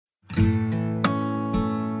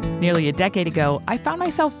Nearly a decade ago, I found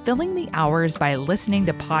myself filling the hours by listening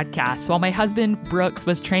to podcasts while my husband, Brooks,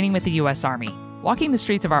 was training with the U.S. Army. Walking the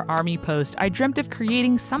streets of our Army post, I dreamt of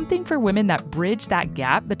creating something for women that bridged that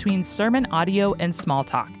gap between sermon audio and small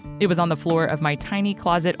talk. It was on the floor of my tiny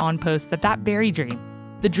closet on post that very dream,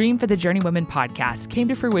 the dream for the Journeywomen podcast, came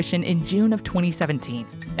to fruition in June of 2017.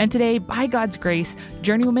 And today, by God's grace,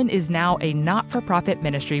 Journeywomen is now a not-for-profit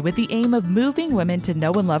ministry with the aim of moving women to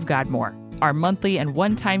know and love God more. Our monthly and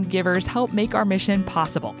one-time givers help make our mission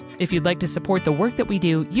possible. If you'd like to support the work that we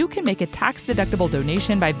do, you can make a tax-deductible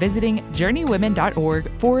donation by visiting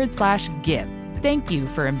journeywomen.org/give. Thank you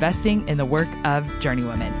for investing in the work of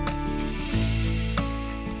Journeywomen.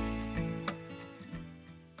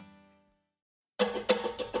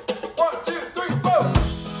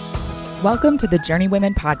 Welcome to the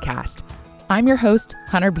Journeywomen podcast. I'm your host,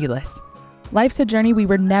 Hunter Belis. Life's a journey we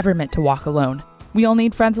were never meant to walk alone. We all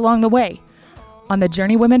need friends along the way. On the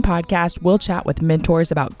Journeywomen podcast, we'll chat with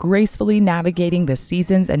mentors about gracefully navigating the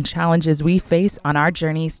seasons and challenges we face on our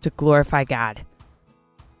journeys to glorify God.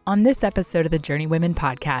 On this episode of the Journeywomen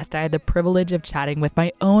podcast, I had the privilege of chatting with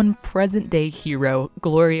my own present-day hero,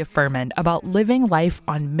 Gloria Furman, about living life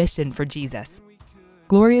on mission for Jesus.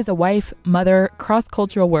 Gloria is a wife, mother,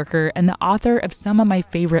 cross-cultural worker, and the author of some of my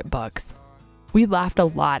favorite books. We laughed a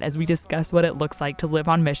lot as we discussed what it looks like to live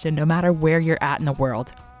on mission no matter where you're at in the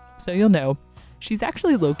world. So you'll know, she's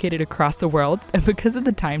actually located across the world, and because of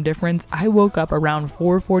the time difference, I woke up around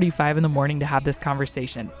 4:45 in the morning to have this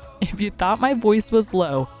conversation. If you thought my voice was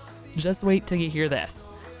low, just wait till you hear this.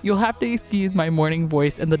 You'll have to excuse my morning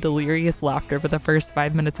voice and the delirious laughter for the first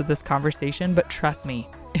 5 minutes of this conversation, but trust me,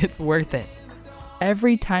 it's worth it.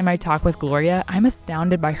 Every time I talk with Gloria, I'm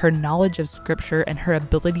astounded by her knowledge of Scripture and her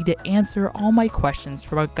ability to answer all my questions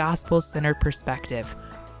from a gospel-centered perspective.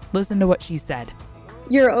 Listen to what she said.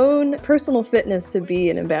 Your own personal fitness to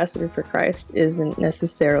be an ambassador for Christ isn't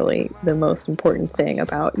necessarily the most important thing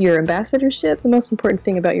about your ambassadorship. The most important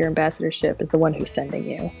thing about your ambassadorship is the one who's sending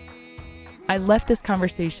you. I left this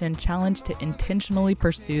conversation challenged to intentionally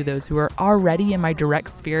pursue those who are already in my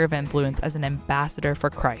direct sphere of influence as an ambassador for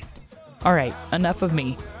Christ. All right, enough of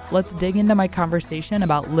me. Let's dig into my conversation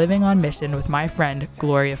about living on mission with my friend,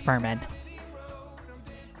 Gloria Furman.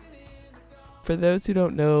 For those who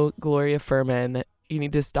don't know Gloria Furman, you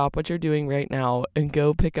need to stop what you're doing right now and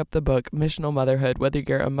go pick up the book, Missional Motherhood, whether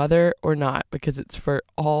you're a mother or not, because it's for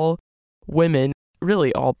all women,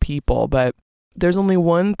 really all people. But there's only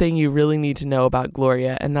one thing you really need to know about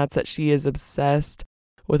Gloria, and that's that she is obsessed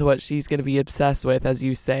with what she's going to be obsessed with, as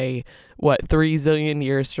you say, 3 zillion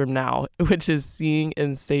years from now, which is seeing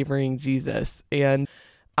and savoring Jesus. And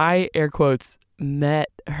I, air quotes, met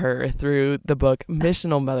her through the book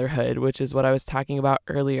Missional Motherhood, which is what I was talking about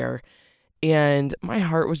earlier. And my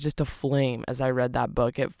heart was just aflame as I read that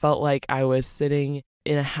book. It felt like I was sitting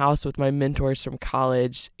in a house with my mentors from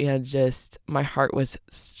college, and just my heart was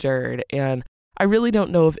stirred. And I really don't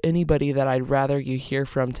know of anybody that I'd rather you hear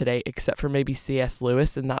from today except for maybe C.S.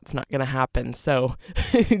 Lewis, and that's not going to happen. So,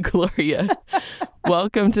 Gloria,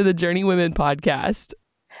 welcome to the Journeywomen podcast.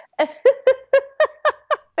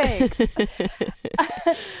 Thanks.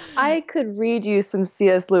 I could read you some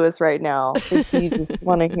C.S. Lewis right now if you just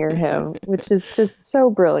want to hear him, which is just so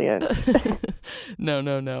brilliant.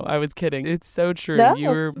 No. I was kidding. It's so true. No. You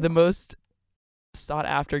were the most sought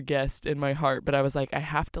after guest in my heart, but I was like, I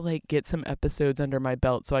have to get some episodes under my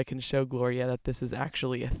belt so I can show Gloria that this is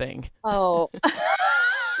actually a thing. Oh.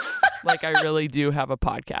 I really do have a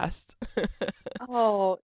podcast.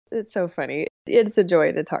 Oh, it's so funny. It's a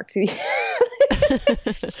joy to talk to you.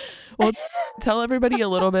 Well, tell everybody a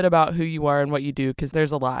little bit about who you are and what you do, because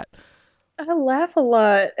there's a lot. I laugh a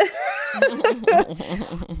lot.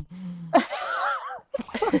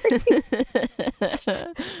 Sorry.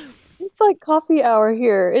 It's like coffee hour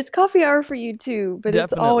here. It's coffee hour for you too, but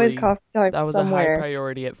Definitely. It's always coffee time That was somewhere. a high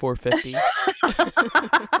priority at 4:50.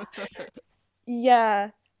 Yeah.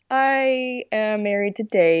 I am married to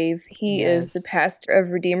Dave. He is the pastor of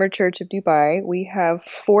Redeemer Church of Dubai. We have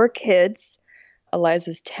 4 kids.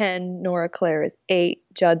 Eliza's 10, Nora Claire is 8,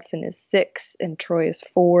 Judson is 6, and Troy is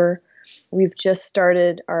 4. We've just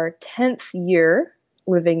started our 10th year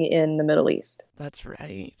living in the Middle East. That's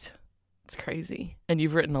right. It's crazy. And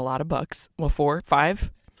you've written a lot of books. Well, 4,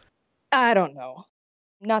 5? I don't know.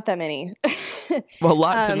 Not that many. Well, a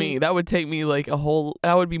lot to me. That would take me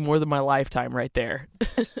that would be more than my lifetime right there.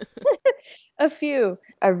 A few.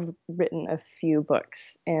 I've written a few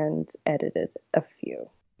books and edited a few.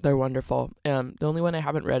 They're wonderful. The only one I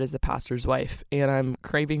haven't read is The Pastor's Wife, and I'm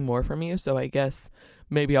craving more from you, so I guess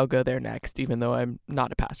maybe I'll go there next, even though I'm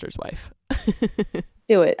not a pastor's wife.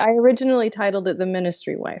 Do it. I originally titled it The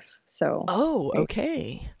Ministry Wife. So. Oh,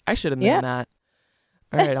 okay. I should have Yeah. named that.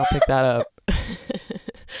 All right, I'll pick that up.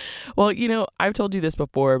 Well, I've told you this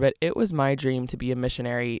before, but it was my dream to be a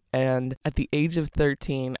missionary. And at the age of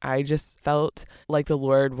 13, I just felt like the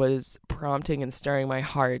Lord was prompting and stirring my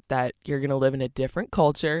heart that you're going to live in a different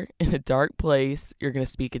culture, in a dark place. You're going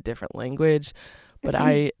to speak a different language. But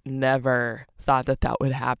I never thought that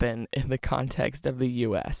would happen in the context of the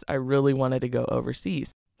U.S. I really wanted to go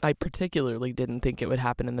overseas. I particularly didn't think it would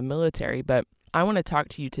happen in the military, but I want to talk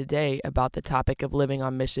to you today about the topic of living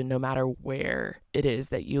on mission no matter where it is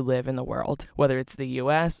that you live in the world, whether it's the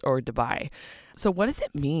U.S. or Dubai. So what does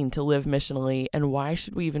it mean to live missionally, and why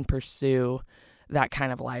should we even pursue that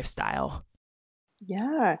kind of lifestyle?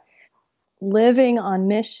 Yeah. Living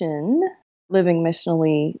missionally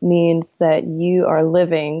means that you are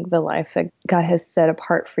living the life that God has set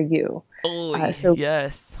apart for you. Oh,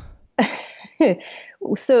 yes.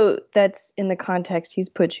 So that's in the context He's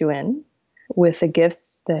put you in, with the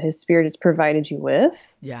gifts that His Spirit has provided you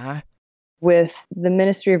with. Yeah. With the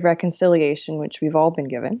ministry of reconciliation, which we've all been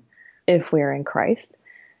given if we're in Christ,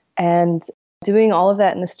 and doing all of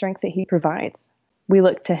that in the strength that He provides. We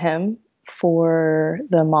look to Him for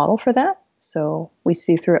the model for that. So we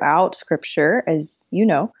see throughout Scripture, as you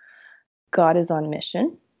know, God is on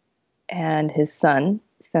mission and His Son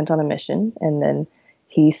sent on a mission, and then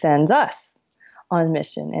He sends us on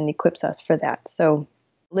mission and equips us for that. So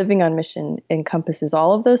living on mission encompasses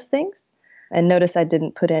all of those things. And notice I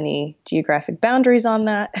didn't put any geographic boundaries on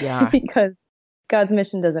that because God's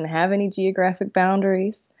mission doesn't have any geographic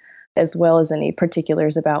boundaries, as well as any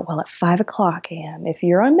particulars about, at 5:00 a.m., if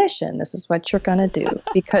you're on mission, this is what you're going to do.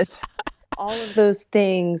 Because all of those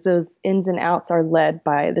things, those ins and outs, are led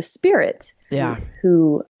by the Spirit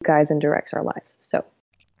who guides and directs our lives. So.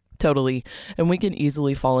 Totally. And we can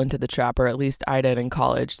easily fall into the trap, or at least I did in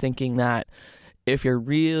college, thinking that if you're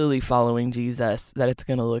really following Jesus, that it's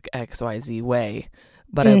going to look XYZ way.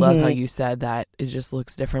 But I love how you said that it just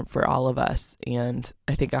looks different for all of us. And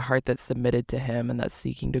I think a heart that's submitted to Him and that's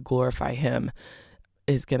seeking to glorify Him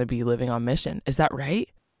is going to be living on mission. Is that right?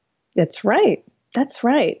 That's right. That's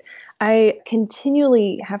right. I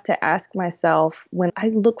continually have to ask myself, when I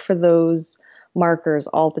look for those markers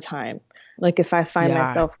all the time, like if I find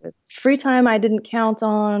myself with free time I didn't count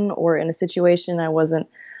on, or in a situation I wasn't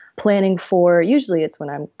planning for, usually it's when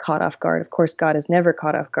I'm caught off guard. Of course, God is never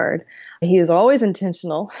caught off guard. He is always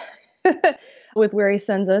intentional with where He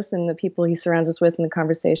sends us and the people He surrounds us with and the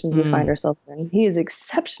conversations we find ourselves in. He is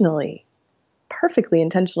exceptionally, perfectly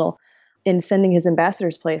intentional in sending His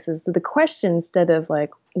ambassadors places. So the question, instead of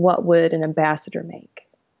like, what would an ambassador make?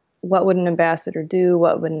 What would an ambassador do?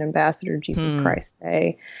 What would an ambassador of Jesus Christ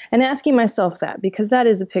say? And asking myself that, because that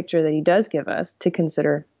is a picture that He does give us to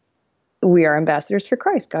consider. We are ambassadors for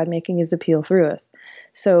Christ, God making His appeal through us.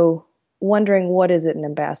 So wondering, what is it an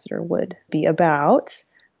ambassador would be about?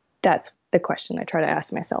 That's the question I try to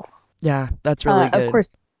ask myself. Yeah, that's really good. Of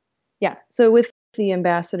course, yeah. So with the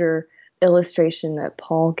ambassador illustration that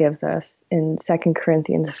Paul gives us in 2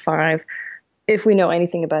 Corinthians 5, if we know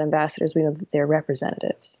anything about ambassadors, we know that they're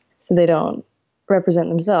representatives. So they don't represent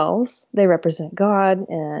themselves, they represent God.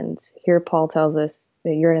 And here Paul tells us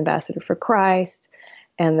that you're an ambassador for Christ,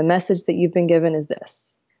 and the message that you've been given is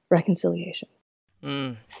this: reconciliation.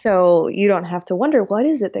 So you don't have to wonder, what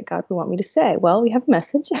is it that God would want me to say? Well, we have a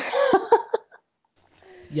message.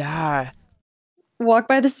 Yeah. Walk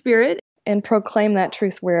by the Spirit and proclaim that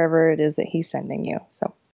truth wherever it is that He's sending you.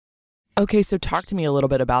 So. Okay, so talk to me a little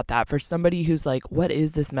bit about that. For somebody who's like, what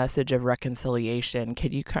is this message of reconciliation?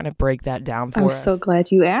 Could you kind of break that down for us? I'm so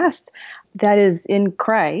glad you asked. That is, in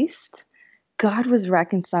Christ, God was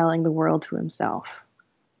reconciling the world to Himself,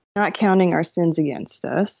 not counting our sins against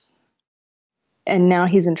us. And now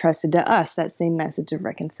He's entrusted to us that same message of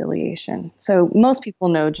reconciliation. So most people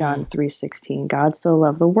know John 3:16. God so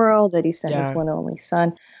loved the world that He sent His one only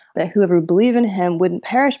Son, that whoever would believe in Him wouldn't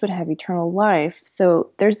perish but have eternal life. So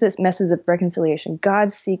there's this message of reconciliation.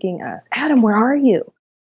 God's seeking us. Adam, where are you?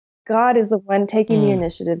 God is the one taking the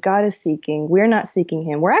initiative. God is seeking. We're not seeking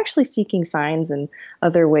Him. We're actually seeking signs and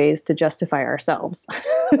other ways to justify ourselves.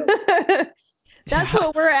 That's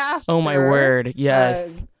what we're after. Oh, my word.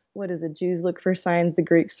 Yes. What is it? Jews look for signs, the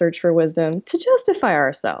Greeks search for wisdom to justify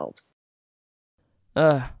ourselves.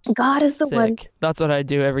 God is the one. That's what I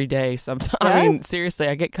do every day sometimes. Yes. I mean, seriously,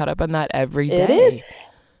 I get caught up in that every day. It is.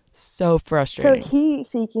 So frustrating. So He's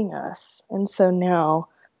seeking us. And so now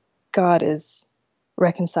God is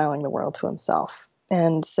reconciling the world to Himself.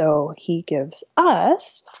 And so He gives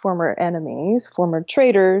us, former enemies, former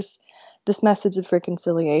traitors, this message of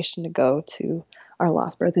reconciliation to go to our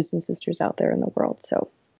lost brothers and sisters out there in the world. So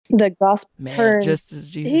the gospel just as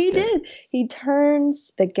Jesus did. He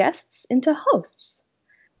turns the guests into hosts.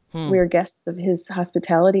 We're guests of his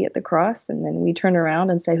hospitality at the cross, and then we turn around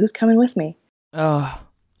and say, who's coming with me? Oh,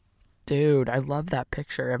 dude, I love that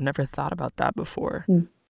picture. I've never thought about that before.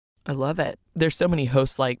 I love it. There's so many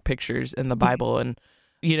host-like pictures in the Bible, and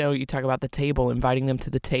you talk about the table, inviting them to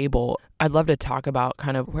the table. I'd love to talk about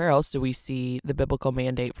kind of where else do we see the biblical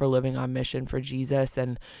mandate for living on mission for Jesus,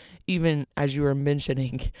 and even as you were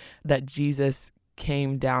mentioning that Jesus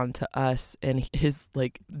came down to us and his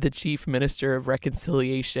the chief minister of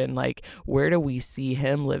reconciliation, where do we see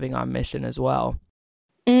him living on mission as well?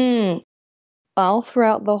 All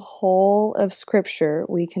throughout the whole of Scripture,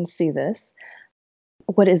 we can see this.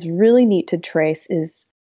 What is really neat to trace is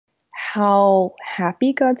how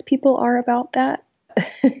happy God's people are about that.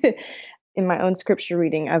 In my own scripture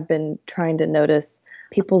reading, I've been trying to notice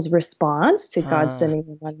people's response to God sending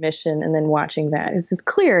them on mission, and then watching that. It's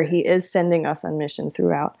clear he is sending us on mission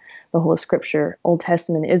throughout the whole of Scripture. Old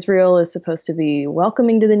Testament Israel is supposed to be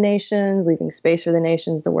welcoming to the nations, leaving space for the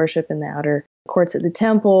nations to worship in the outer courts at the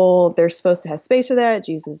temple. They're supposed to have space for that.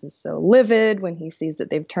 Jesus is so livid when he sees that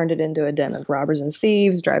they've turned it into a den of robbers and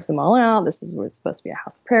thieves, drives them all out. This is where it's supposed to be a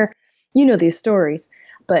house of prayer. You know these stories.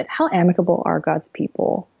 But how amicable are God's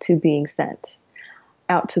people to being sent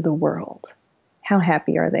out to the world? How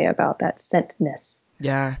happy are they about that sentness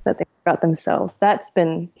that they brought themselves? That's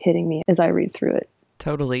been hitting me as I read through it.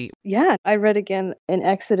 Totally. Yeah, I read again in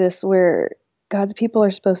Exodus where God's people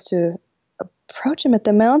are supposed to approach him at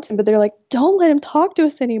the mountain, but they're like, don't let him talk to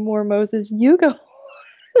us anymore, Moses. You go.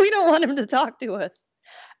 We don't want him to talk to us.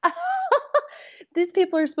 These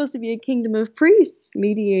people are supposed to be a kingdom of priests,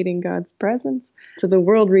 mediating God's presence to the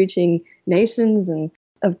world-reaching nations, and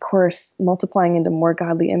of course, multiplying into more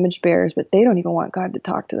godly image bearers, but they don't even want God to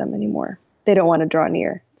talk to them anymore. They don't want to draw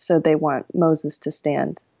near. So they want Moses to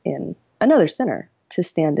stand in, another sinner, to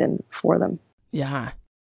stand in for them. Yeah.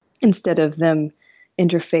 Instead of them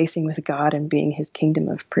interfacing with God and being his kingdom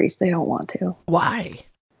of priests. They don't want to. Why?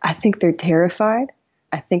 I think they're terrified.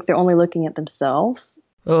 I think they're only looking at themselves.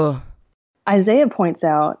 Ugh. Isaiah points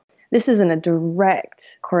out, this isn't a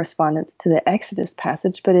direct correspondence to the Exodus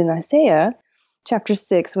passage, but in Isaiah chapter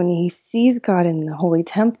 6, when he sees God in the holy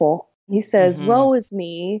temple, he says, woe is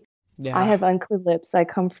me. Yeah. I have unclean lips. I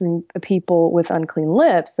come from a people with unclean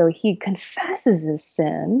lips. So he confesses his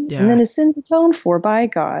sin, and then his sin's atoned for by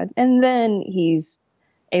God, and then he's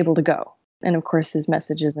able to go. And of course, his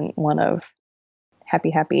message isn't one of happy,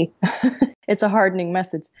 happy. It's a hardening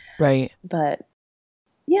message. Right. But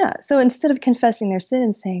yeah, so instead of confessing their sin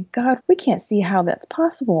and saying, God, we can't see how that's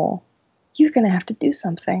possible, you're going to have to do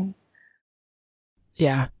something.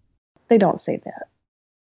 Yeah. They don't say that.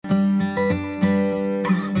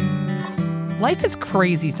 Life is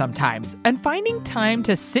crazy sometimes, and finding time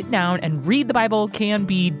to sit down and read the Bible can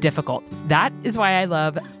be difficult. That is why I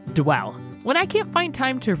love Dwell. When I can't find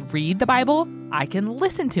time to read the Bible, I can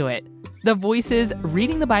listen to it. The voices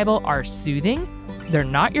reading the Bible are soothing. They're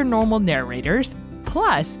not your normal narrators.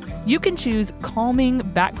 Plus, you can choose calming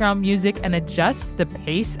background music and adjust the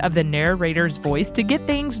pace of the narrator's voice to get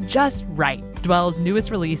things just right. Dwell's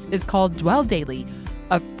newest release is called Dwell Daily,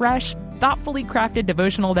 a fresh, thoughtfully crafted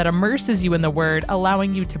devotional that immerses you in the Word,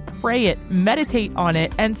 allowing you to pray it, meditate on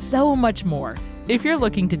it, and so much more. If you're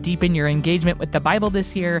looking to deepen your engagement with the Bible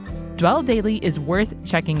this year, Dwell Daily is worth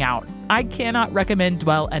checking out. I cannot recommend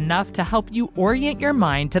Dwell enough to help you orient your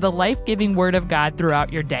mind to the life-giving Word of God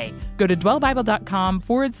throughout your day. Go to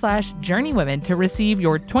dwellbible.com/journeywomen to receive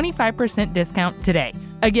your 25% discount today.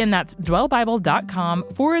 Again, that's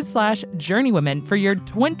dwellbible.com/journeywomen for your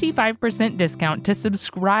 25% discount to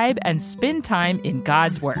subscribe and spend time in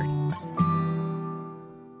God's Word.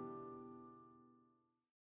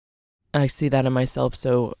 I see that in myself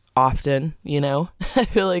so often, I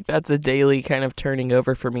feel like that's a daily kind of turning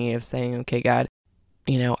over for me of saying, okay, God,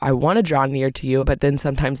 I want to draw near to you, but then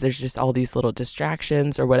sometimes there's just all these little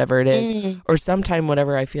distractions or whatever it is. Or sometime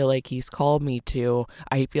whatever I feel like he's called me to,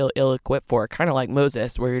 I feel ill-equipped for, kind of like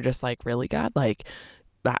Moses, where you're just like, really, God? Right.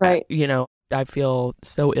 I feel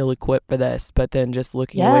so ill-equipped for this, but then just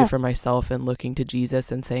looking away from myself and looking to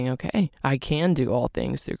Jesus and saying, okay, I can do all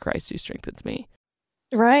things through Christ who strengthens me.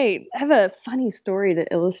 Right. I have a funny story that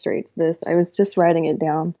illustrates this. I was just writing it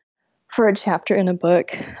down for a chapter in a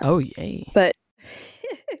book. Oh, yay. But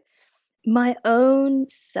my own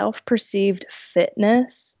self-perceived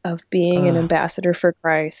fitness of being an ambassador for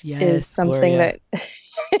Christ is something Gloria.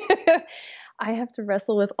 that I have to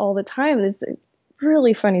wrestle with all the time. This is a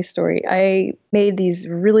really funny story. I made these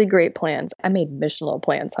really great plans. I made missional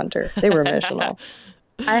plans, Hunter. They were missional.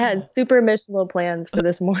 I had super missional plans for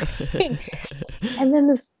this morning. And then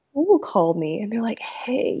the school called me and they're like,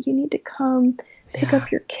 hey, you need to come pick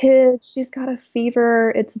up your kid. She's got a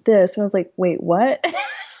fever. It's this. And I was like, wait, what?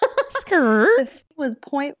 Skirt. The fever was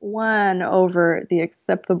 0.1 over the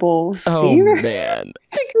acceptable Oh, fever man.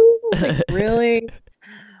 degrees. I was like, really?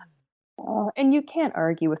 And you can't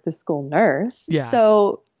argue with the school nurse. Yeah.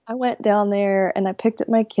 So I went down there and I picked up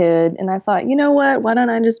my kid and I thought, you know what? Why don't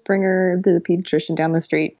I just bring her to the pediatrician down the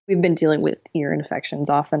street? We've been dealing with ear infections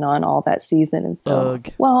off and on all that season. And so, I was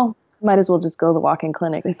like, well, might as well just go to the walk-in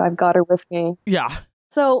clinic if I've got her with me. Yeah.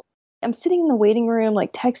 So I'm sitting in the waiting room,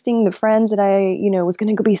 like texting the friends that I, was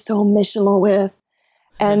going to be so missional with.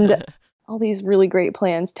 And all these really great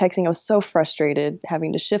plans, texting. I was so frustrated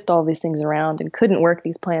having to shift all these things around and couldn't work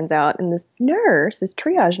these plans out. And this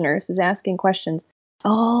triage nurse is asking questions.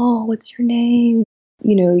 Oh, what's your name?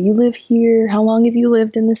 You live here. How long have you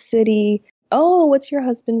lived in the city? Oh, what's your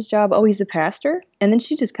husband's job? Oh, he's a pastor. And then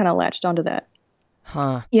she just kind of latched onto that.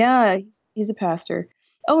 Huh. Yeah, he's a pastor.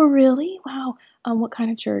 Oh, really? Wow. What kind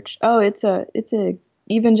of church? Oh, it's a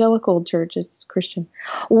evangelical church. It's Christian.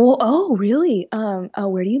 Well, oh, really?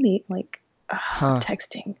 Where do you meet? Like,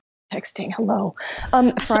 texting. Hello.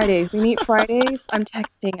 Fridays. We meet Fridays. I'm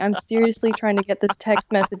texting. I'm seriously trying to get this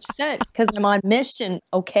text message sent because I'm on mission.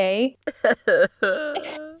 Okay.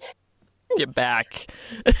 Get back.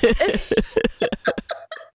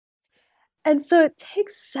 And so it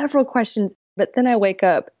takes several questions, but then I wake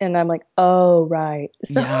up and I'm like, oh, right.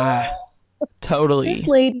 So yeah, totally. This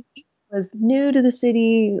lady was new to the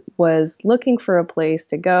city, was looking for a place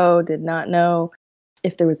to go, did not know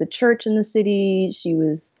if there was a church in the city. She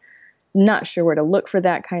was not sure where to look for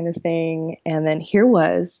that kind of thing. And then here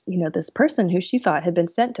was, this person who she thought had been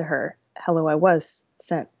sent to her. Hello, I was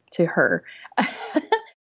sent to her.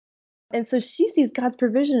 And so she sees God's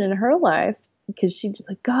provision in her life because she's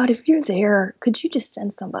like, God, if you're there, could you just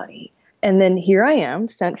send somebody? And then here I am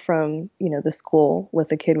sent from, the school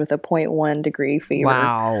with a kid with a 0.1 degree fever.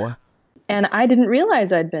 Wow. And I didn't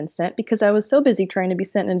realize I'd been sent because I was so busy trying to be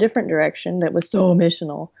sent in a different direction that was so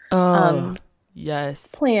missional.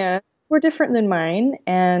 Yes. Plans were different than mine.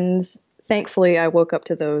 And thankfully, I woke up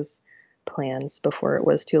to those plans before it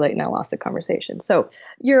was too late and I lost the conversation. So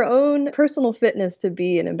your own personal fitness to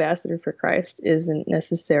be an ambassador for Christ isn't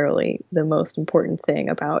necessarily the most important thing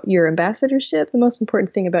about your ambassadorship. The most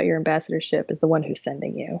important thing about your ambassadorship is the one who's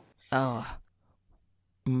sending you. Oh,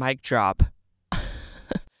 mic drop.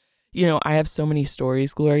 I have so many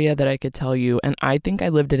stories, Gloria, that I could tell you. And I think I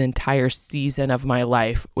lived an entire season of my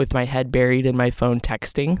life with my head buried in my phone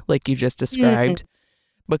texting, like you just described.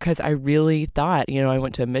 Because I really thought, I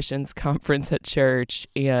went to a missions conference at church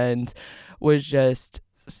and was just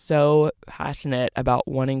so passionate about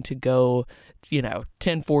wanting to go,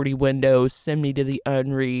 1040 windows, send me to the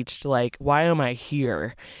unreached. Like, why am I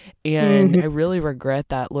here? And I really regret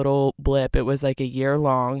that little blip. It was like a year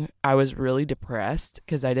long. I was really depressed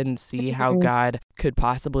because I didn't see how God could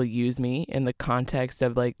possibly use me in the context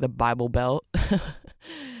of like the Bible Belt.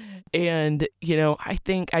 And, I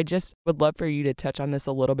think I just would love for you to touch on this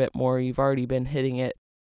a little bit more. You've already been hitting it.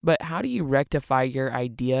 But how do you rectify your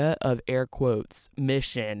idea of air quotes,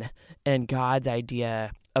 mission, and God's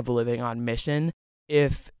idea of living on mission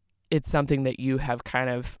if it's something that you have kind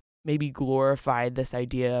of maybe glorified this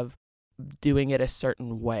idea of doing it a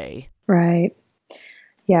certain way? Right.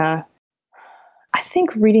 Yeah. I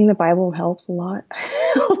think reading the Bible helps a lot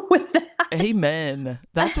with that. Amen.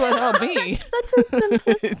 That's what helped me. Such a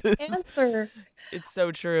simplistic answer. It's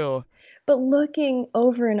so true. But looking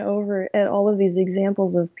over and over at all of these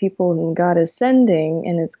examples of people whom God is sending,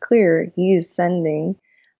 and it's clear He's sending,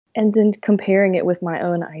 and then comparing it with my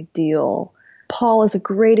own ideal. Paul is a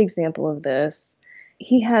great example of this.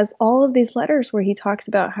 He has all of these letters where he talks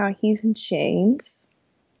about how he's in chains,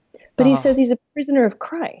 but he says he's a prisoner of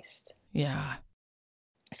Christ. Yeah.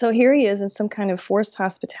 So here he is in some kind of forced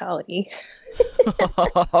hospitality.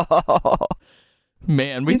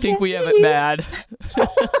 Man, we think we have it bad.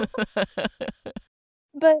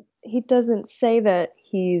 But he doesn't say that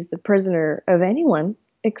he's a prisoner of anyone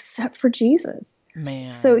except for Jesus.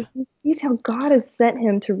 Man. So he sees how God has sent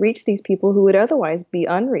him to reach these people who would otherwise be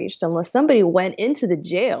unreached unless somebody went into the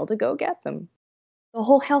jail to go get them. The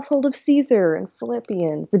whole household of Caesar and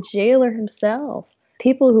Philippians, the jailer himself,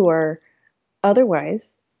 people who are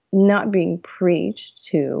otherwise not being preached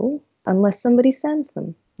to unless somebody sends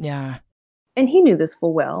them. Yeah. And he knew this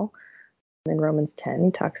full well. In Romans 10,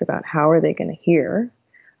 he talks about how are they going to hear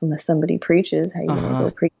unless somebody preaches? How are you going to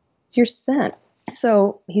go preach? You're sent.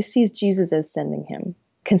 So he sees Jesus as sending him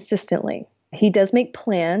consistently. He does make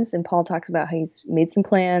plans, and Paul talks about how he's made some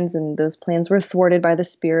plans, and those plans were thwarted by the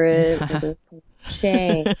Spirit, or those plans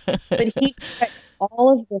changed. But he directs all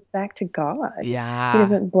of this back to God. Yeah. He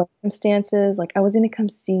doesn't blame circumstances. Like, I was going to come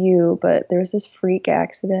see you, but there was this freak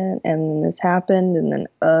accident, and this happened, and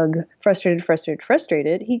then,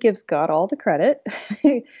 frustrated. He gives God all the credit.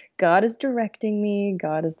 God is directing me.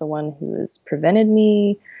 God is the one who has prevented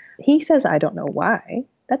me. He says, I don't know why.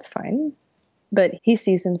 That's fine. But he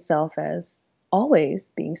sees himself as always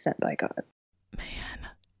being sent by God. Man,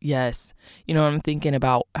 yes. I'm thinking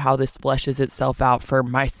about how this fleshes itself out for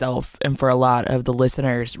myself and for a lot of the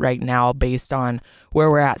listeners right now based on where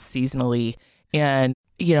we're at seasonally. And,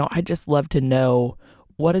 I just love to know,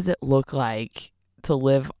 what does it look like to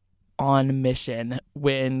live on mission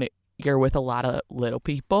when you're with a lot of little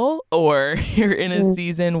people, or you're in a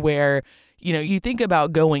season where, you think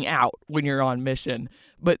about going out when you're on mission,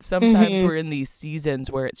 but sometimes we're in these seasons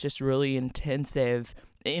where it's just really intensive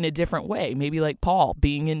in a different way. Maybe like Paul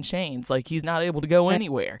being in chains, like he's not able to go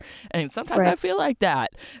anywhere. And sometimes I feel like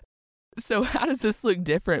that. So how does this look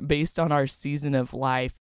different based on our season of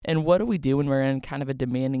life? And what do we do when we're in kind of a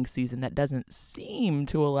demanding season that doesn't seem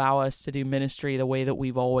to allow us to do ministry the way that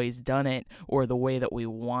we've always done it or the way that we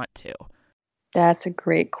want to? That's a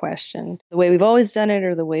great question. The way we've always done it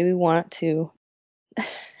or the way we want to.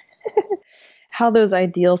 How those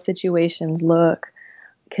ideal situations look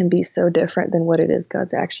can be so different than what it is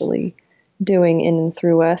God's actually doing in and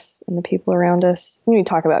through us and the people around us. We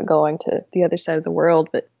talk about going to the other side of the world,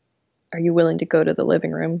 but are you willing to go to the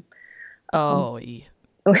living room? Oh,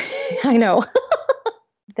 I know.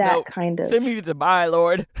 Kind of. Send me to Dubai,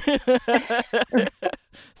 Lord.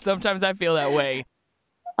 Sometimes I feel that way.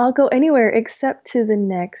 I'll go anywhere except to the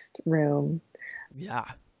next room. Yeah.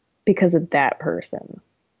 Because of that person.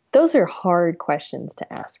 Those are hard questions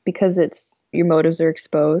to ask because your motives are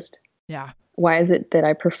exposed. Yeah. Why is it that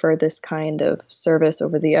I prefer this kind of service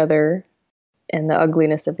over the other? And the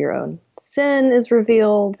ugliness of your own sin is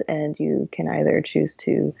revealed, and you can either choose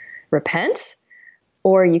to repent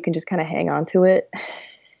or you can just kind of hang on to it.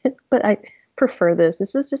 But I prefer this.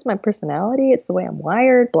 This is just my personality. It's the way I'm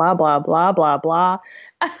wired, blah, blah, blah, blah, blah.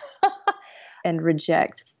 And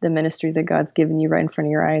reject the ministry that God's given you right in front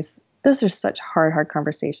of your eyes. Those are such hard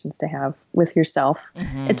conversations to have with yourself.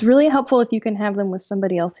 It's really helpful if you can have them with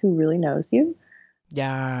somebody else who really knows you.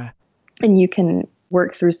 Yeah. And you can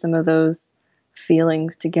work through some of those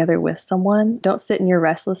feelings together with someone. Don't sit in your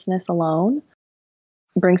restlessness alone.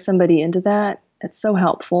 Bring somebody into that. It's so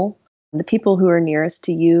helpful. The people who are nearest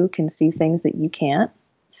to you can see things that you can't.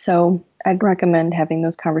 So I'd recommend having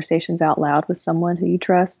those conversations out loud with someone who you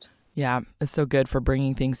trust. Yeah, it's so good for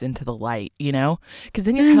bringing things into the light, because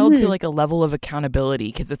then you're held to like a level of accountability,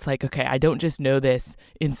 because it's like, okay, I don't just know this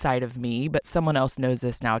inside of me, but someone else knows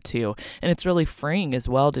this now too. And it's really freeing as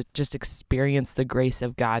well to just experience the grace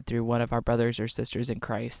of God through one of our brothers or sisters in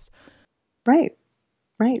Christ. Right.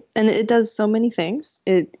 And it does so many things.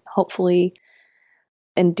 It hopefully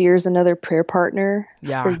endears another prayer partner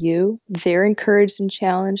for you. They're encouraged and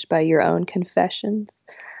challenged by your own confessions.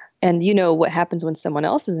 And what happens when someone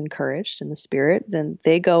else is encouraged in the Spirit, then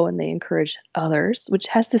they go and they encourage others, which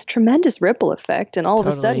has this tremendous ripple effect. And all of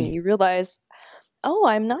a sudden you realize, oh,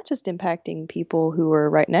 I'm not just impacting people who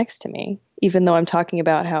are right next to me, even though I'm talking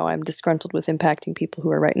about how I'm disgruntled with impacting people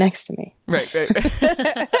who are right next to me. Right. Just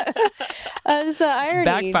the irony.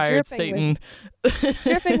 Backfired, Satan.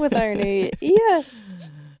 Dripping with irony. Yes.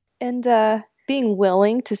 And being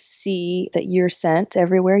willing to see that you're sent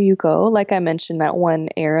everywhere you go. Like I mentioned, that one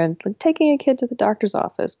errand, like taking a kid to the doctor's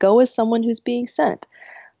office. Go as someone who's being sent.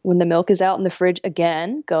 When the milk is out in the fridge,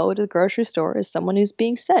 again, go to the grocery store as someone who's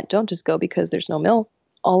being sent. Don't just go because there's no milk.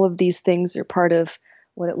 All of these things are part of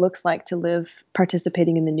what it looks like to live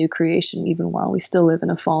participating in the new creation, even while we still live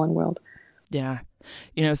in a fallen world. Yeah.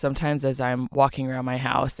 Sometimes as I'm walking around my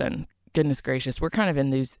house, and goodness gracious, we're kind of in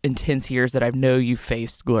these intense years that I know you've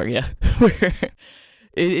faced, Gloria, where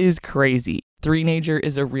it is crazy. Three-nager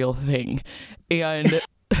is a real thing. And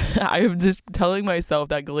I'm just telling myself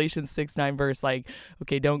that Galatians 6:9 verse, like,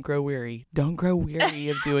 okay, don't grow weary. Don't grow weary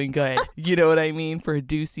of doing good. You know what I mean? For a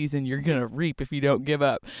due season, you're going to reap if you don't give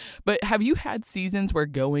up. But have you had seasons where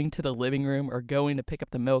going to the living room or going to pick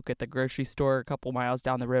up the milk at the grocery store a couple miles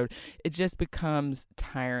down the road, it just becomes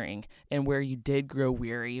tiring, and where you did grow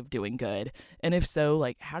weary of doing good? And if so,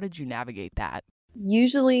 like, how did you navigate that?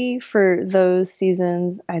 Usually for those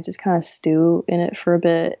seasons, I just kind of stew in it for a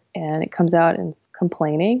bit, and it comes out in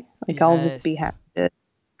complaining. Like, I'll just be happy to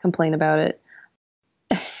complain about it.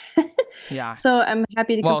 Yeah. So I'm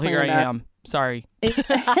happy to complain about it. Well, here I am. Sorry.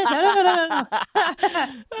 No.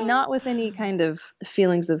 Not with any kind of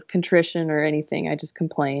feelings of contrition or anything. I just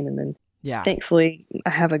complain. And then thankfully, I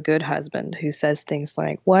have a good husband who says things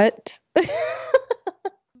like, "What?"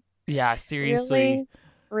 Yeah, seriously.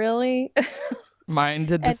 Really? Mine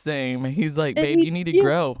did the same. He's like, babe, you need to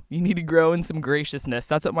grow. You need to grow in some graciousness.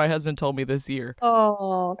 That's what my husband told me this year.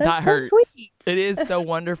 Oh, that so hurts. Sweet. It is so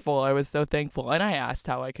wonderful. I was so thankful. And I asked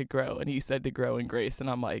how I could grow, and he said to grow in grace. And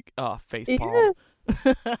I'm like, oh, facepalm.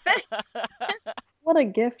 What a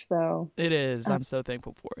gift, though. It is. I'm so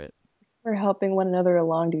thankful for it. For helping one another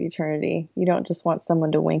along to eternity. You don't just want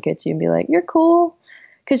someone to wink at you and be like, you're cool.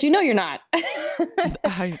 Because you know you're not.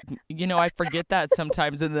 I forget that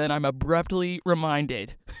sometimes, and then I'm abruptly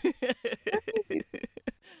reminded.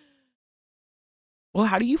 Well,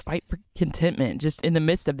 how do you fight for contentment just in the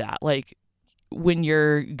midst of that? Like, when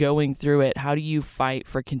you're going through it, how do you fight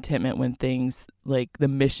for contentment when things, like the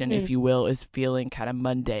mission, if you will, is feeling kind of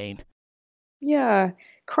mundane? Yeah,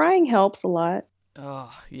 crying helps a lot.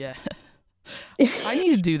 Oh, yeah. I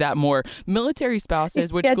need to do that more. Military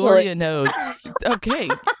spouses, which Gloria knows. Okay,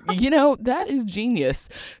 that is genius.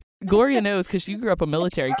 Gloria knows because she grew up a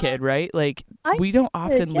military kid, right? Like, we don't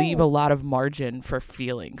often leave a lot of margin for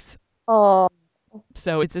feelings. Oh.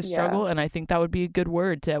 So it's a struggle, and I think that would be a good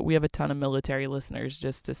word we have a ton of military listeners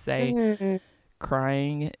just to say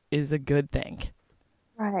crying is a good thing.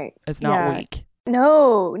 Right. It's not weak.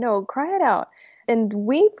 No, cry it out and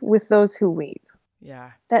weep with those who weep.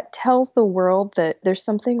 Yeah. That tells the world that there's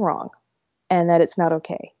something wrong and that it's not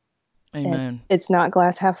okay. Amen. And it's not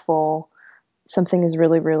glass half full. Something is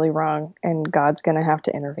really, really wrong, and God's going to have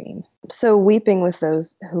to intervene. So weeping with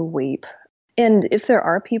those who weep. And if there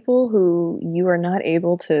are people who you are not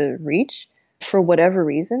able to reach for whatever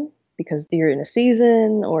reason, because you're in a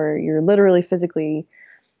season or you're literally physically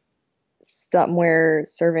somewhere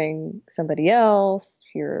serving somebody else,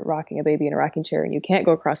 you're rocking a baby in a rocking chair and you can't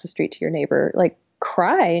go across the street to your neighbor, like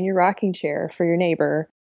cry in your rocking chair for your neighbor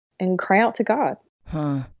and cry out to God.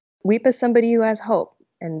 Weep as somebody who has hope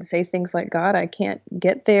and say things like, God, I can't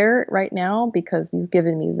get there right now because you've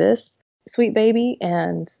given me this sweet baby.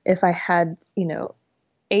 And if I had,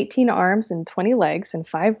 18 arms and 20 legs and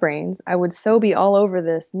 5 brains, I would so be all over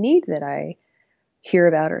this need that I hear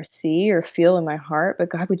about or see or feel in my heart. But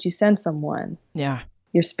God, would you send someone? Yeah.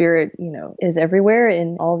 Your spirit, is everywhere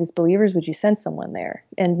in all these believers. Would you send someone there?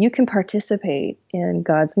 And you can participate in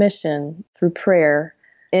God's mission through prayer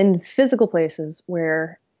in physical places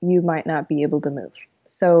where you might not be able to move.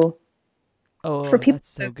 So for people that's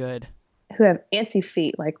so good. Who have antsy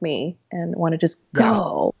feet like me and want to just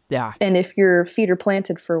go. Yeah. And if your feet are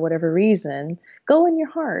planted for whatever reason, go in your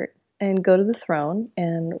heart and go to the throne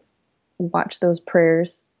and watch those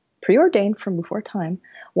prayers preordained from before time.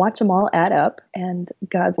 Watch them all add up, and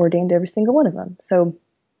God's ordained every single one of them. So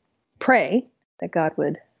pray that God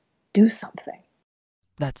would do something.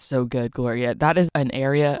 That's so good, Gloria. That is an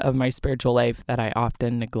area of my spiritual life that I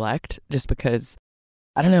often neglect just because,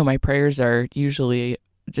 I don't know, my prayers are usually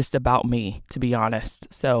just about me, to be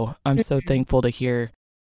honest. So I'm so thankful to hear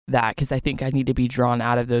that, because I think I need to be drawn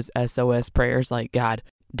out of those SOS prayers like, God,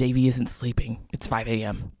 Davey isn't sleeping. It's 5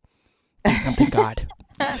 a.m. Do something, God.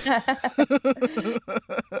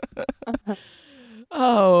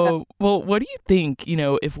 Oh, well, what do you think,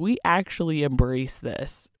 if we actually embrace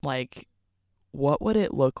this, like, what would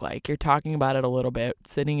it look like? You're talking about it a little bit,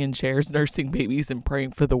 sitting in chairs, nursing babies and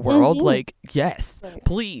praying for the world. Mm-hmm. Like, yes,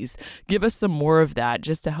 please give us some more of that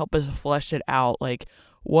just to help us flesh it out. Like,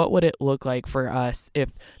 what would it look like for us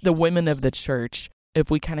if the women of the church, if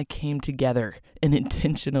we kind of came together and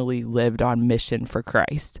intentionally lived on mission for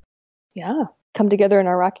Christ? Yeah. Come together in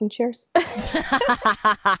our rocking chairs.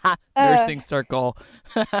 Nursing circle.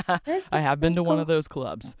 I have been to one of those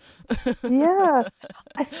clubs. Yeah.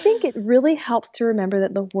 I think it really helps to remember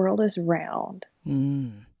that the world is round.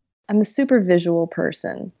 I'm a super visual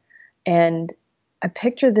person, and I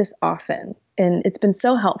picture this often. And it's been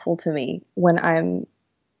so helpful to me when I'm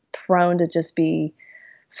prone to just be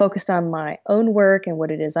focused on my own work and what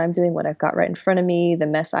it is I'm doing, what I've got right in front of me, the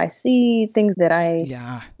mess I see, things that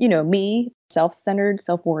me, self-centered,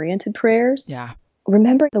 self-oriented prayers. Yeah.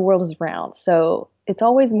 Remember, the world is round. So it's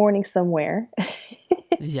always morning somewhere.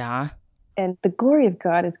 Yeah. And the glory of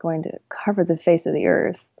God is going to cover the face of the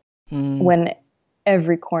earth when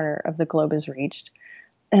every corner of the globe is reached.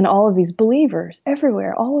 And all of these believers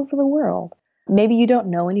everywhere, all over the world. Maybe you don't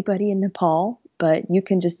know anybody in Nepal, but you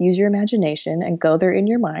can just use your imagination and go there in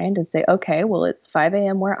your mind and say, okay, well, it's 5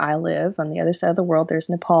 a.m. where I live. On the other side of the world, there's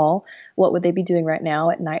Nepal. What would they be doing right now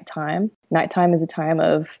at nighttime? Nighttime is a time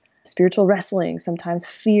of spiritual wrestling, sometimes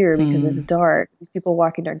fear because it's dark. These people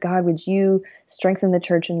walking dark. God, would you strengthen the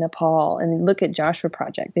church in Nepal? And look at Joshua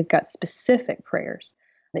Project. They've got specific prayers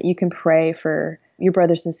that you can pray for your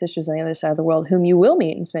brothers and sisters on the other side of the world whom you will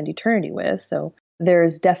meet and spend eternity with. So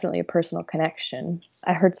there's definitely a personal connection.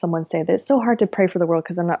 I heard someone say that it's so hard to pray for the world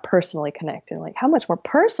because I'm not personally connected. Like, how much more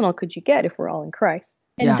personal could you get if we're all in Christ?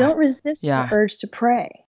 And don't resist the urge to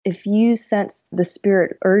pray. If you sense the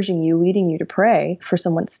Spirit urging you, leading you to pray for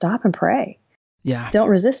someone, stop and pray. Yeah. Don't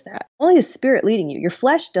resist that. Only the Spirit leading you. Your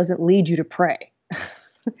flesh doesn't lead you to pray.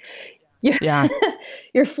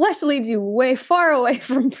 Your flesh leads you way far away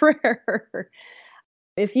from prayer.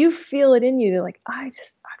 If you feel it in you to I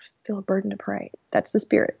feel a burden to pray, that's the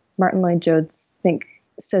Spirit. Martin Lloyd-Jones,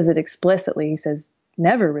 says it explicitly. He says,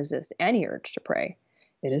 never resist any urge to pray.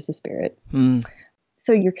 It is the Spirit.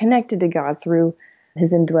 So you're connected to God through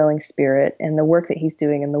his indwelling Spirit and the work that he's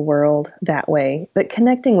doing in the world that way, but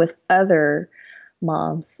connecting with other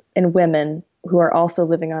moms and women who are also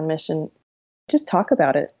living on mission. Just talk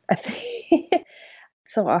about it. I think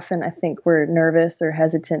so often we're nervous or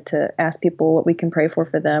hesitant to ask people what we can pray for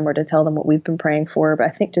them or to tell them what we've been praying for. But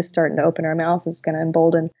I think just starting to open our mouths is going to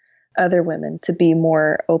embolden other women to be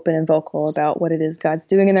more open and vocal about what it is God's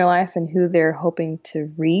doing in their life and who they're hoping to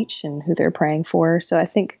reach and who they're praying for. So I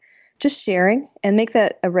think just sharing and make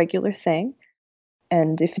that a regular thing.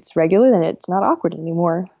 And if it's regular, then it's not awkward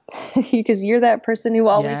anymore because you're that person who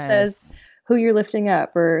always says who you're lifting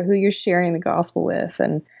up or who you're sharing the gospel with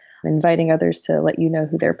and inviting others to let you know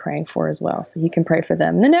who they're praying for as well. So you can pray for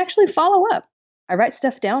them and then actually follow up. I write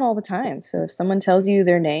stuff down all the time. So if someone tells you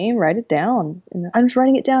their name, write it down. And I'm just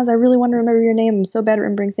writing it down because I really want to remember your name. I'm so bad at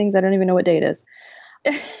remembering things. I don't even know what day it is.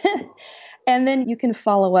 And then you can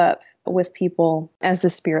follow up with people as the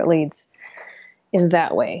Spirit leads in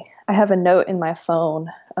that way. I have a note in my phone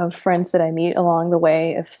of friends that I meet along the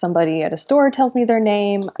way. If somebody at a store tells me their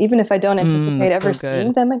name, even if I don't anticipate ever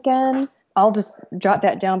seeing them again, I'll just jot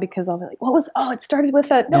that down because I'll be like, it started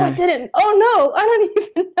with a, no, it didn't. Oh no, I don't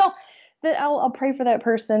even know. That I'll pray for that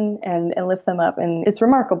person and lift them up. And it's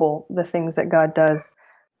remarkable the things that God does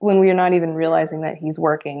when we are not even realizing that he's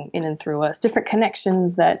working in and through us. Different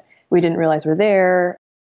connections that we didn't realize were there.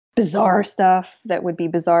 Bizarre stuff that would be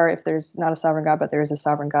bizarre if there's not a sovereign God, but there is a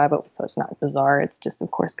sovereign God. But so it's not bizarre. It's just,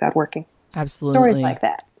 of course, God working. Absolutely. Stories like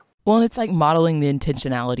that. Well, it's like modeling the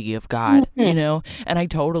intentionality of God, you know, and I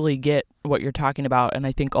totally get what you're talking about. And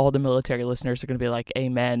I think all the military listeners are going to be like,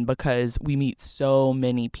 amen, because we meet so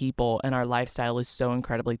many people and our lifestyle is so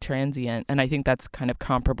incredibly transient. And I think that's kind of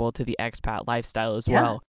comparable to the expat lifestyle as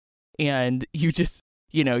well. And you just,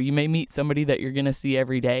 you know, you may meet somebody that you're going to see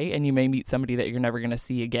every day and you may meet somebody that you're never going to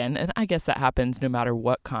see again. And I guess that happens no matter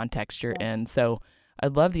what context you're in. So I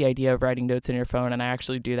love the idea of writing notes in your phone, and I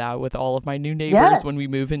actually do that with all of my new neighbors when we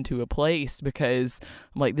move into a place because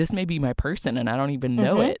I'm like, this may be my person and I don't even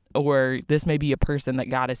know it, or this may be a person that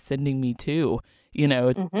God is sending me to, you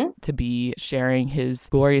know, to be sharing his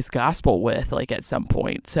glorious gospel with, like, at some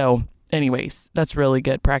point. So anyways, that's really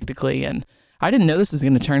good practically. And I didn't know this was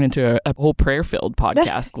going to turn into a whole prayer-filled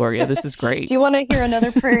podcast, Gloria. This is great. Do you want to hear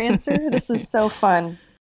another prayer answer? This is so fun.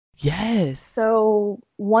 Yes. So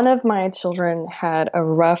one of my children had a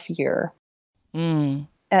rough year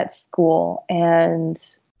at school. And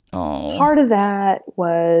part of that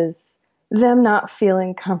was them not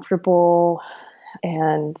feeling comfortable.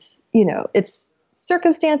 And, you know, it's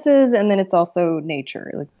circumstances and then it's also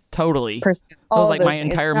nature. It's totally. It was like my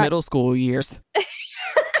entire middle school years.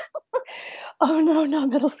 Oh, no, not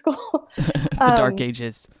middle school. The dark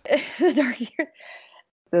ages. The dark years.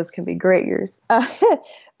 Those can be great years.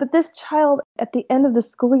 But this child at the end of the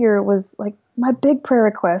school year was like, my big prayer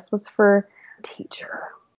request was for a teacher.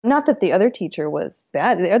 Not that the other teacher was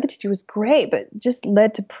bad. The other teacher was great, but just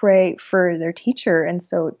led to pray for their teacher. And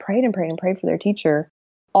so prayed and prayed and prayed for their teacher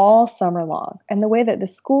all summer long. And the way that the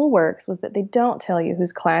school works was that they don't tell you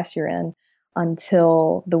whose class you're in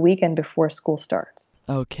until the weekend before school starts.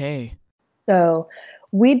 Okay. So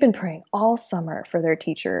we'd been praying all summer for their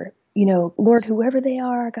teacher. You know, Lord, whoever they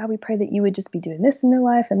are, God, we pray that you would just be doing this in their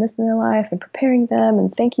life and this in their life and preparing them.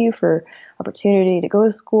 And thank you for opportunity to go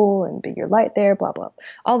to school and be your light there, blah, blah.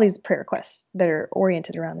 All these prayer requests that are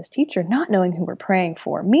oriented around this teacher, not knowing who we're praying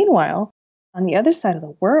for. Meanwhile, on the other side of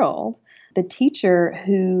the world, the teacher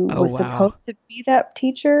who was supposed to be that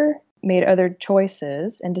teacher made other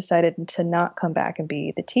choices and decided to not come back and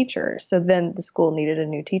be the teacher. So then the school needed a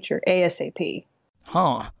new teacher, ASAP.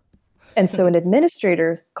 Huh. And so an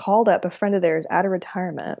administrator called up a friend of theirs out of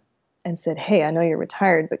retirement and said, hey, I know you're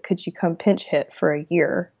retired, but could you come pinch hit for a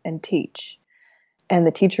year and teach? And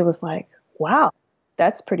the teacher was like, wow,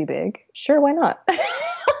 that's pretty big. Sure, why not?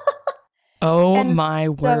 Oh, And my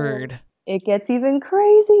so word. it gets even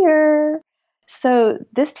crazier. So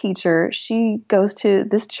this teacher, she goes to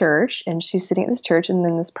this church and she's sitting at this church, and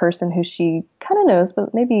then this person who she kind of knows,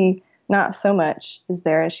 but maybe not so much, is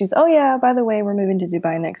there. And she's, oh yeah, by the way, we're moving to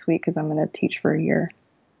Dubai next week because I'm going to teach for a year.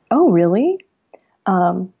 Oh, really?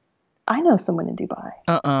 I know someone in Dubai.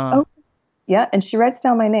 Oh, yeah. And she writes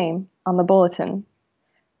down my name on the bulletin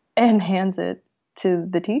and hands it to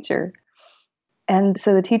the teacher. And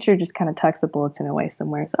so the teacher just kind of tucks the bulletin away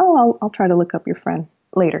somewhere. So, oh, I'll try to look up your friend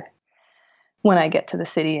later when I get to the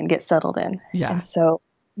city and get settled in. Yeah. And so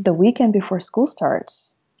the weekend before school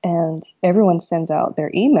starts, and everyone sends out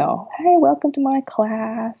their email. Hey, welcome to my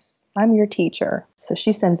class. I'm your teacher. So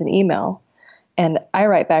she sends an email, and I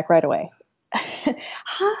write back right away.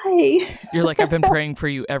 Hi. You're like, I've been praying for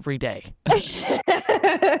you every day.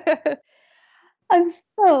 I'm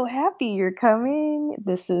so happy you're coming.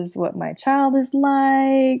 This is what my child is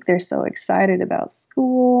like. They're so excited about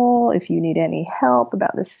school. If you need any help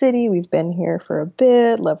about the city, we've been here for a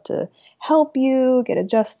bit. Love to help you get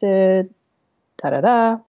adjusted.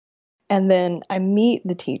 Da-da-da. And then I meet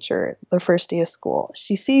the teacher the first day of school.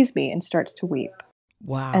 She sees me and starts to weep.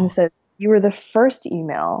 Wow. And says, you were the first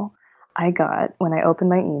email I got when I opened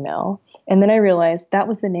my email. And then I realized that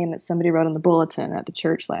was the name that somebody wrote on the bulletin at the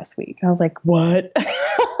church last week. I was like, what?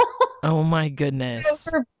 Oh my goodness.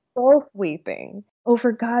 We're both weeping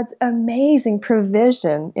over God's amazing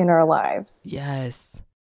provision in our lives. Yes.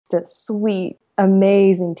 Just a sweet,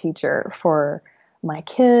 amazing teacher for my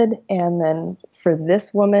kid, and then for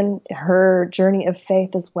this woman, her journey of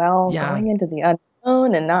faith as well, going into the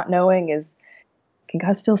unknown and not knowing can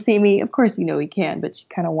God still see me? Of course, he can, but you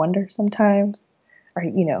kind of wonder sometimes, how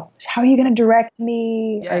are you going to direct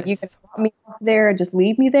me? Yes. Are you going to drop me off there and just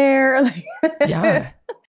leave me there? Yeah.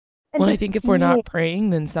 Well, I think if we're not it.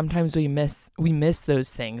 praying, then sometimes we miss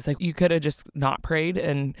those things. Like you could have just not prayed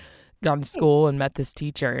and gone to school and met this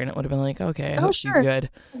teacher, and it would have been like, okay, I hope she's good.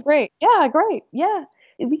 Great. Yeah, great. Yeah.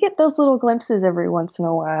 We get those little glimpses every once in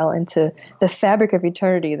a while into the fabric of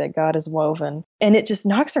eternity that God has woven. And it just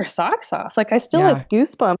knocks our socks off. Like I still have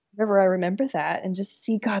goosebumps whenever I remember that and just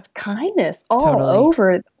see God's kindness all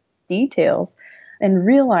over these details, and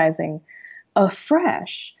realizing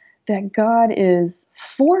afresh that God is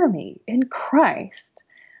for me in Christ.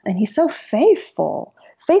 And he's so faithful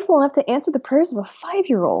enough to answer the prayers of a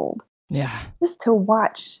 5-year-old. Yeah. Just to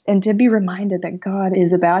watch and to be reminded that God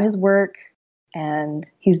is about his work and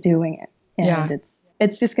he's doing it. And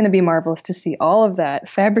it's just going to be marvelous to see all of that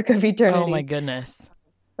fabric of eternity. Oh my goodness.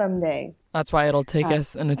 Someday. That's why it'll take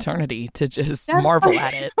us an eternity to just marvel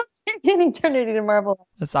at it. An eternity to marvel at.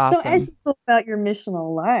 That's awesome. So as you go about your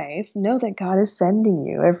missional life, know that God is sending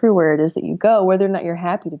you everywhere it is that you go, whether or not you're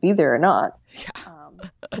happy to be there or not. Yeah.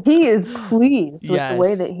 He is pleased with the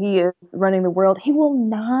way that he is running the world. He will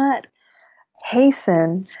not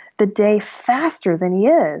hasten the day faster than he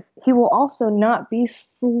is. He will also not be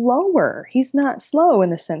slower. He's not slow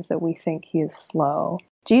in the sense that we think he is slow.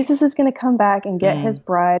 Jesus is going to come back and get his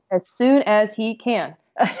bride as soon as he can.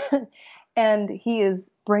 And he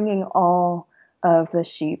is bringing all of the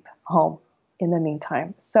sheep home in the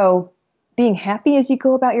meantime. So being happy as you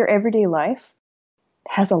go about your everyday life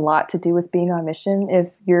has a lot to do with being on mission.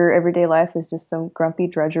 If your everyday life is just some grumpy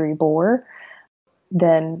drudgery bore,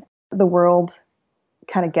 then the world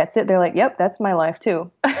kind of gets it. They're like, yep, that's my life too.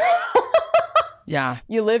 Yeah.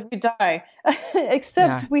 You live, you die.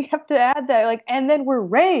 Except we have to add that, and then we're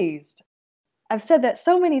raised. I've said that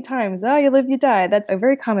so many times. Oh, you live, you die. That's a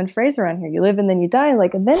very common phrase around here. You live and then you die.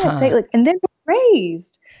 And then I say, and then we're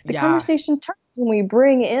raised. The conversation turns when we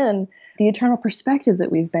bring in the eternal perspective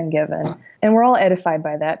that we've been given. And we're all edified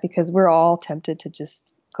by that because we're all tempted to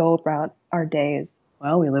just go about our days.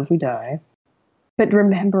 Well, we live, we die. But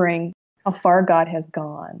remembering how far God has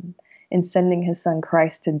gone in sending his son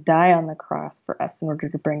Christ to die on the cross for us in order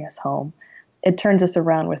to bring us home, it turns us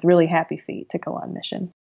around with really happy feet to go on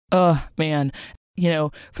mission. Oh, man.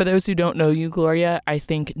 For those who don't know you, Gloria, I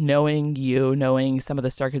think knowing some of the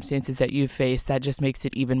circumstances that you've faced, that just makes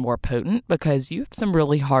it even more potent because you have some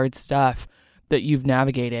really hard stuff that you've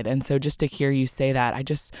navigated. And so just to hear you say that, I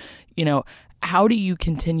just, how do you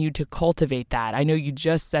continue to cultivate that? I know you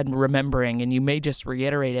just said remembering, and you may just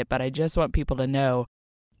reiterate it, but I just want people to know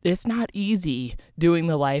it's not easy doing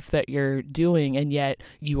the life that you're doing, and yet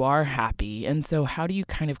you are happy. And so how do you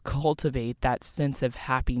kind of cultivate that sense of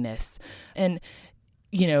happiness? And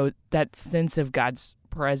that sense of God's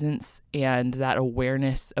presence and that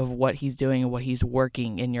awareness of what he's doing and what he's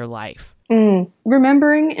working in your life.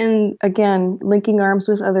 Remembering and, again, linking arms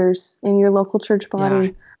with others in your local church body.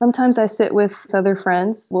 Yeah. Sometimes I sit with other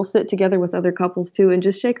friends. We'll sit together with other couples too and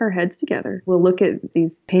just shake our heads together. We'll look at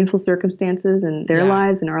these painful circumstances and their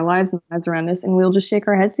lives and our lives and the lives around us, and we'll just shake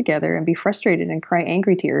our heads together and be frustrated and cry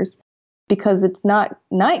angry tears because it's not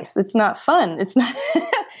nice. It's not fun. It's not...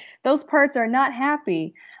 Those parts are not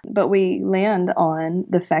happy, but we land on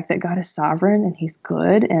the fact that God is sovereign and he's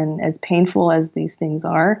good. And as painful as these things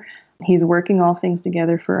are, he's working all things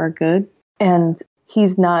together for our good. And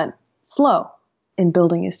he's not slow in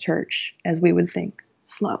building his church as we would think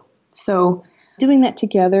slow. So doing that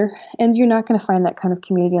together, and you're not going to find that kind of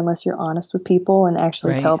community unless you're honest with people and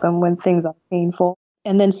actually tell them when things are painful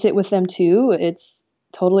and then sit with them too. It's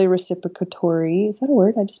totally reciprocatory. Is that a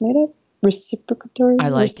word I just made up? Reciprocatory? I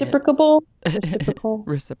like Reciprocable? Reciprocal?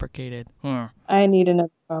 Reciprocated. I need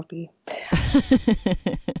another copy.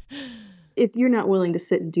 If you're not willing to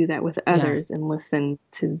sit and do that with others and listen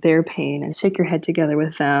to their pain and shake your head together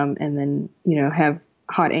with them and then, have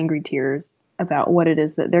hot, angry tears about what it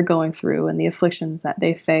is that they're going through and the afflictions that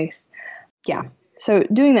they face. Yeah. So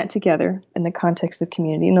doing that together in the context of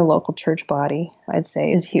community in a local church body, I'd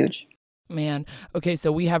say, is huge. Man. Okay, so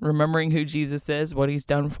we have remembering who Jesus is, what he's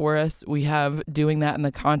done for us. We have doing that in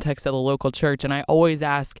the context of the local church. And I always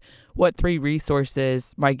ask what 3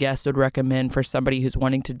 resources my guests would recommend for somebody who's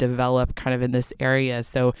wanting to develop kind of in this area.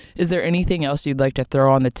 So is there anything else you'd like to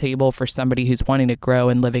throw on the table for somebody who's wanting to grow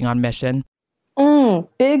and living on mission?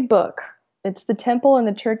 Big book. It's The Temple and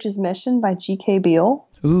the Church's Mission by G.K. Beale.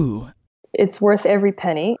 Ooh. It's worth every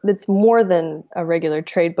penny. It's more than a regular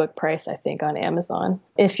trade book price, I think, on Amazon.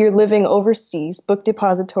 If you're living overseas,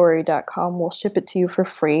 bookdepository.com will ship it to you for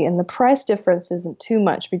free. And the price difference isn't too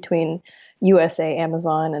much between USA,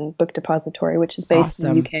 Amazon, and Book Depository, which is based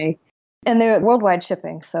in the UK. And they're worldwide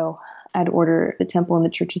shipping. So I'd order The Temple and the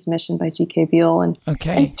Church's Mission by G.K. Beale and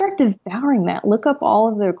start devouring that. Look up all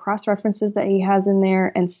of the cross-references that he has in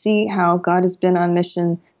there and see how God has been on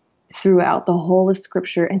mission throughout the whole of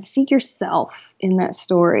Scripture and see yourself in that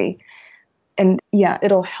story. And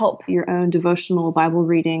it'll help your own devotional Bible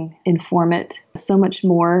reading inform it so much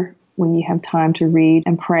more when you have time to read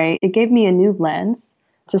and pray. It gave me a new lens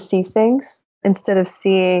to see things. Instead of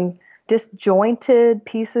seeing disjointed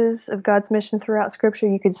pieces of God's mission throughout Scripture,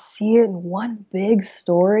 you could see it in one big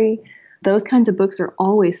story. Those kinds of books are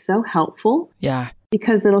always so helpful. Yeah.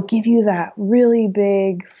 Because it'll give you that really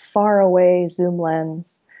big, far away zoom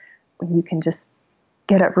lens. You can just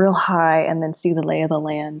get up real high and then see the lay of the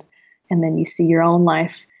land. And then you see your own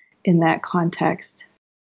life in that context.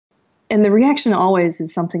 And the reaction always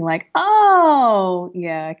is something like, oh,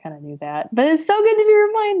 yeah, I kind of knew that. But it's so good to be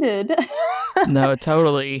reminded. No,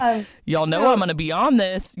 totally. Y'all know I'm going to be on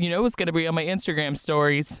this. It's going to be on my Instagram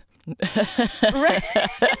stories. Right.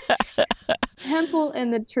 Temple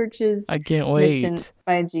and the Church's I can't wait. Mission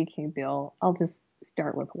by G.K. Beale. I'll just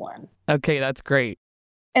start with one. Okay, that's great.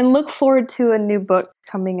 And look forward to a new book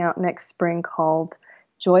coming out next spring called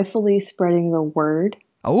Joyfully Spreading the Word.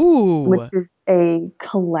 Oh, which is a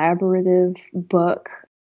collaborative book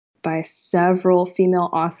by several female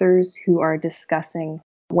authors who are discussing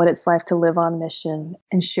what it's like to live on mission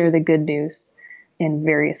and share the good news in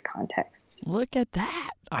various contexts. Look at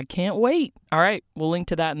that. I can't wait. All right. We'll link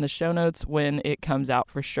to that in the show notes when it comes out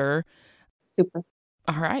for sure. Super.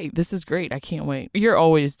 All right. This is great. I can't wait. You're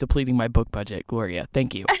always depleting my book budget, Gloria.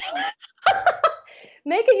 Thank you.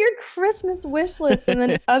 Make it your Christmas wish list and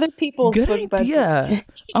then other people's Good book idea.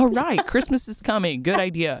 budgets. All right. Christmas is coming. Good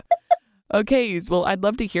idea. Okay. Well, I'd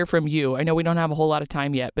love to hear from you. I know we don't have a whole lot of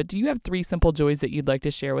time yet, but do you have 3 simple joys that you'd like to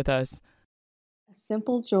share with us? A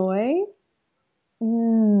simple joy?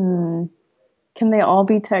 Can they all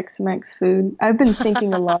be Tex-Mex food? I've been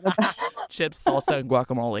thinking a lot about chips, salsa, and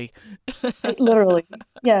guacamole. Literally.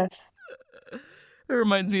 Yes. It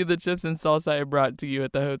reminds me of the chips and salsa I brought to you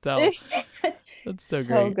at the hotel. That's so great.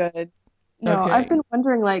 So good. No, Okay. I've been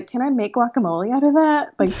wondering, can I make guacamole out of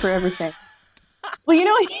that? For everything. Well,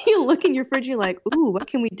 you look in your fridge, you're like, ooh, what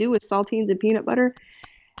can we do with saltines and peanut butter?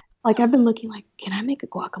 I've been looking can I make a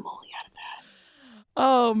guacamole out of that?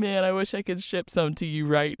 Oh, man, I wish I could ship some to you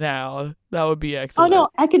right now. That would be excellent. Oh, no,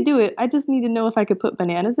 I could do it. I just need to know if I could put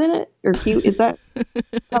bananas in it or cute. Is that?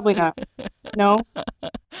 Probably not. No? I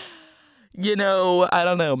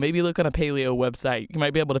don't know. Maybe look on a paleo website. You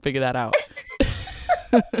might be able to figure that out.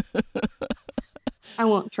 I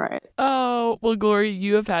won't try it. Oh, well, Gloria,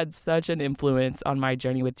 you have had such an influence on my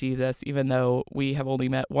journey with Jesus, even though we have only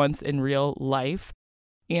met once in real life.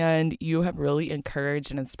 and you have really encouraged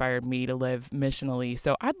and inspired me to live missionally.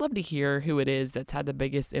 So I'd love to hear who it is that's had the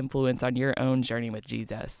biggest influence on your own journey with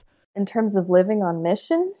Jesus. In terms of living on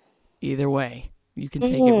mission? Either way. You can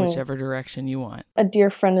take it whichever direction you want. A dear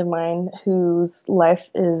friend of mine whose life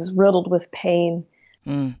is riddled with pain,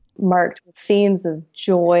 marked with themes of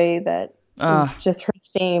joy that is just her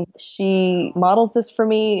theme. She models this for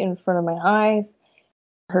me in front of my eyes.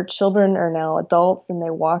 Her children are now adults and they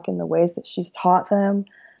walk in the ways that she's taught them.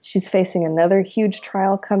 She's facing another huge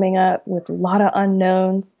trial coming up with a lot of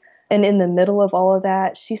unknowns. And in the middle of all of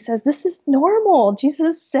that, she says, this is normal.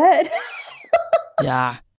 Jesus said.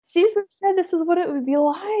 Yeah. Jesus said this is what it would be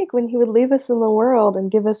like when he would leave us in the world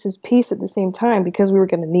and give us his peace at the same time because we were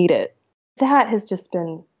going to need it. That has just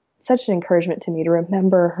been such an encouragement to me to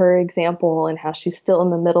remember her example and how she's still in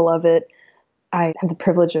the middle of it. I have the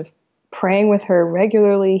privilege of praying with her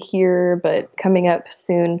regularly here, but coming up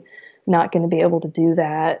soon, not going to be able to do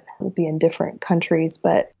that. We'll be in different countries,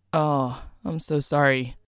 but oh, I'm so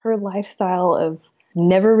sorry. Her lifestyle of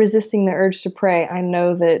never resisting the urge to pray, I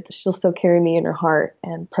know that she'll still carry me in her heart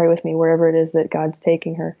and pray with me wherever it is that God's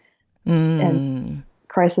taking her. And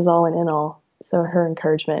Christ is all and in all. So her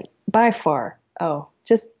encouragement, by far,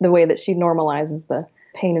 just the way that she normalizes the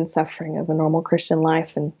pain and suffering of a normal Christian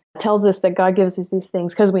life and tells us that God gives us these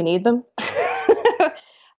things because we need them,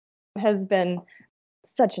 has been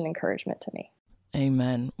such an encouragement to me.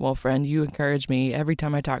 Amen. Well, friend, you encourage me every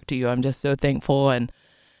time I talk to you. I'm just so thankful, and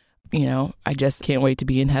I just can't wait to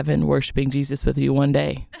be in heaven worshiping Jesus with you one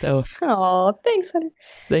day. So, oh, thanks, Hunter.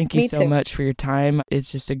 Thank you so much for your time.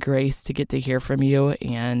 It's just a grace to get to hear from you,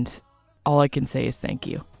 and all I can say is thank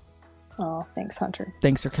you. Oh, thanks, Hunter.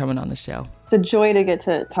 Thanks for coming on the show. It's a joy to get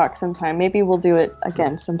to talk sometime. Maybe we'll do it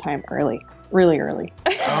again sometime really early.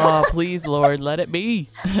 Oh, please, Lord, let it be.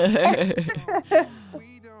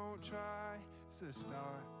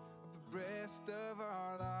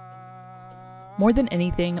 More than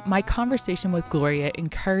anything, my conversation with Gloria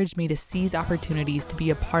encouraged me to seize opportunities to be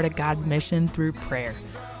a part of God's mission through prayer.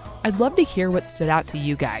 I'd love to hear what stood out to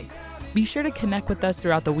you guys. Be sure to connect with us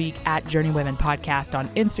throughout the week at Journey Women Podcast on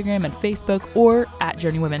Instagram and Facebook, or at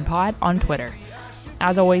Journey Women Pod on Twitter.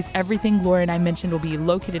 As always, everything Gloria and I mentioned will be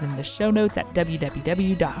located in the show notes at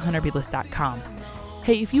www.hunterbeelis.com.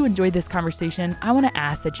 Hey, if you enjoyed this conversation, I want to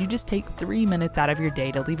ask that you just take 3 minutes out of your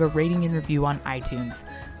day to leave a rating and review on iTunes.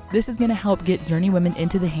 This is going to help get Journey Women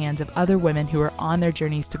into the hands of other women who are on their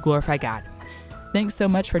journeys to glorify God. Thanks so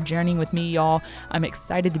much for journeying with me, y'all. I'm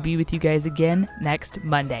excited to be with you guys again next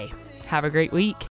Monday. Have a great week.